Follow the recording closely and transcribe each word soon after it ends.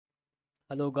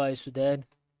Hello guys, today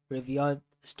RIVIAN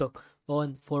stock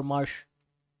on for March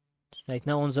right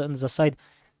now on the side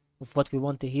of what we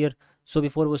want to hear. So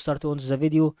before we start on the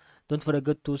video, don't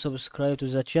forget to subscribe to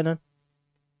the channel.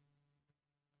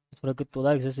 Don't forget to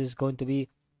like. This is going to be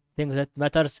things that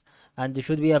matters and it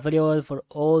should be available for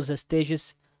all the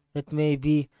stages that may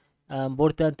be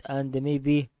important and may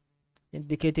be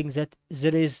indicating that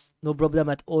there is no problem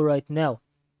at all right now.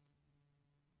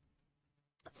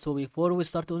 So before we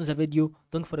start on the video,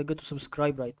 don't forget to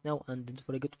subscribe right now and don't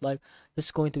forget to like. This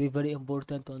is going to be very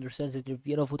important to understand that the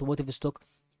review of automotive stock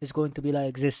is going to be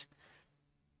like this.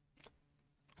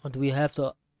 And we have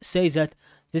to say that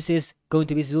this is going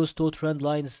to be those two trend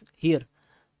lines here.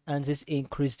 And this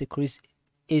increase decrease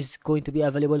is going to be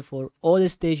available for all the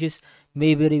stages,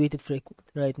 maybe repeated frequent.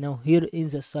 Right now here in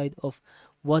the side of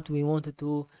what we wanted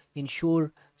to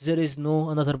ensure there is no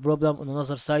another problem on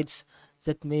another sides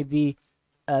that may be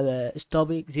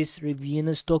stopping this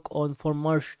RIVIAN stock on for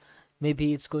March.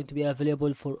 Maybe it's going to be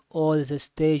available for all the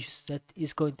stages that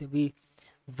is going to be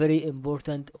very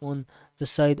important on the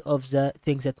side of the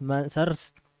things that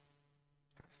matters.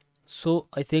 So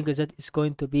I think that is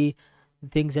going to be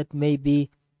things that may be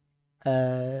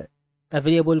uh,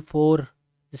 available for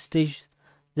the stage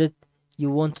that you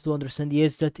want to understand.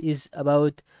 Yes, that is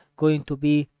about going to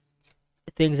be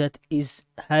things that is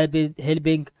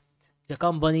helping the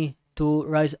company to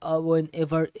rise up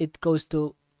whenever it goes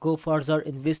to go further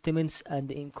investments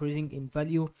and increasing in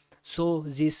value, so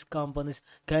these companies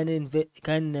can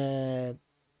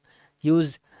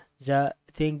use the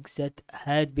things that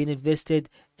had been invested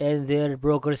in their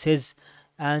progresses,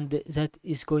 and that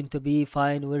is going to be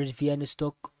fine with VN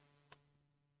stock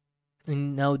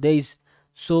in nowadays.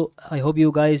 So I hope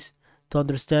you guys to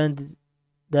understand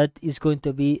that is going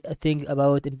to be a thing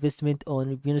about investment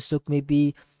on VN stock,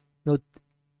 maybe not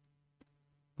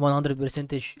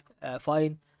 100%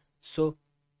 fine. So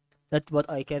that's what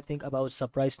I can think about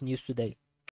surprise news today.